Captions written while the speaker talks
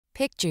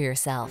Picture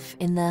yourself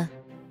in the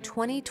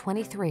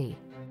 2023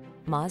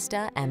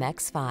 Mazda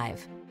MX-5.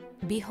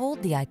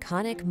 Behold the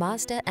iconic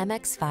Mazda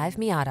MX-5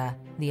 Miata,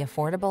 the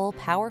affordable,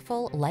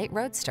 powerful, light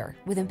roadster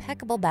with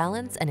impeccable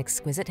balance and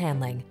exquisite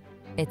handling.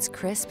 Its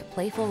crisp,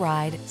 playful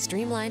ride,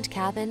 streamlined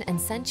cabin, and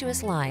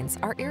sensuous lines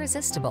are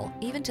irresistible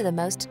even to the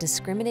most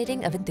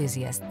discriminating of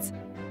enthusiasts.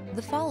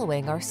 The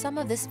following are some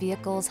of this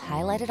vehicle's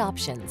highlighted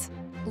options: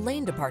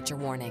 lane departure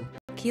warning,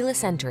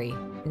 keyless entry,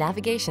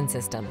 navigation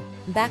system,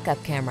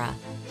 backup camera,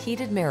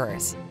 heated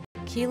mirrors,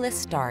 keyless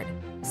start,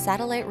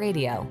 satellite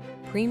radio,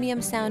 premium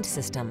sound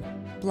system,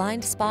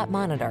 blind spot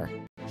monitor,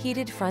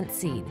 heated front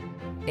seat.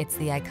 It's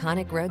the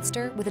iconic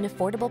roadster with an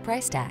affordable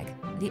price tag,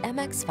 the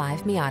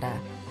MX-5 Miata.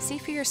 See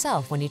for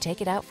yourself when you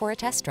take it out for a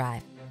test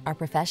drive. Our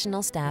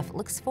professional staff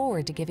looks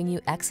forward to giving you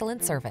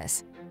excellent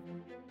service.